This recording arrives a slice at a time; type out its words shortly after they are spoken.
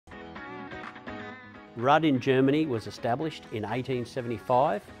RUD in Germany was established in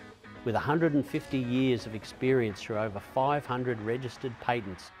 1875 with 150 years of experience through over 500 registered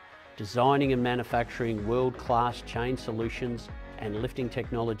patents, designing and manufacturing world-class chain solutions and lifting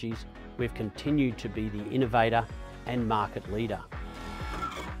technologies. We've continued to be the innovator and market leader.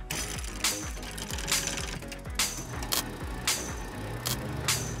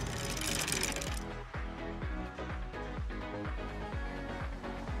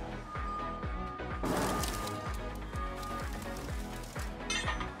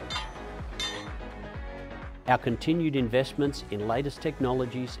 Our continued investments in latest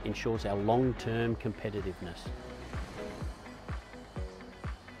technologies ensures our long-term competitiveness.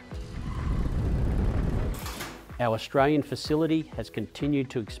 Our Australian facility has continued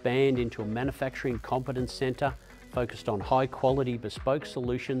to expand into a manufacturing competence centre focused on high-quality bespoke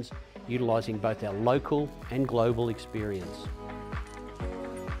solutions utilising both our local and global experience.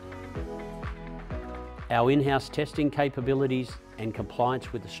 Our in-house testing capabilities and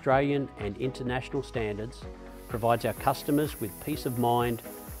compliance with Australian and international standards provides our customers with peace of mind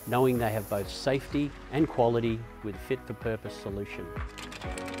knowing they have both safety and quality with a fit-for-purpose solution.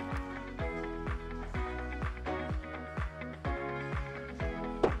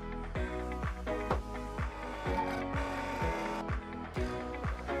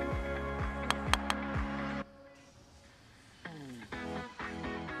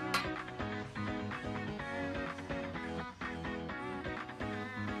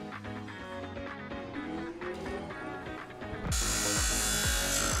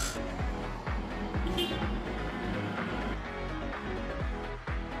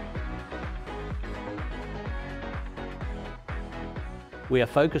 We are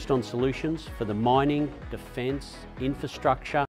focused on solutions for the mining, defence, infrastructure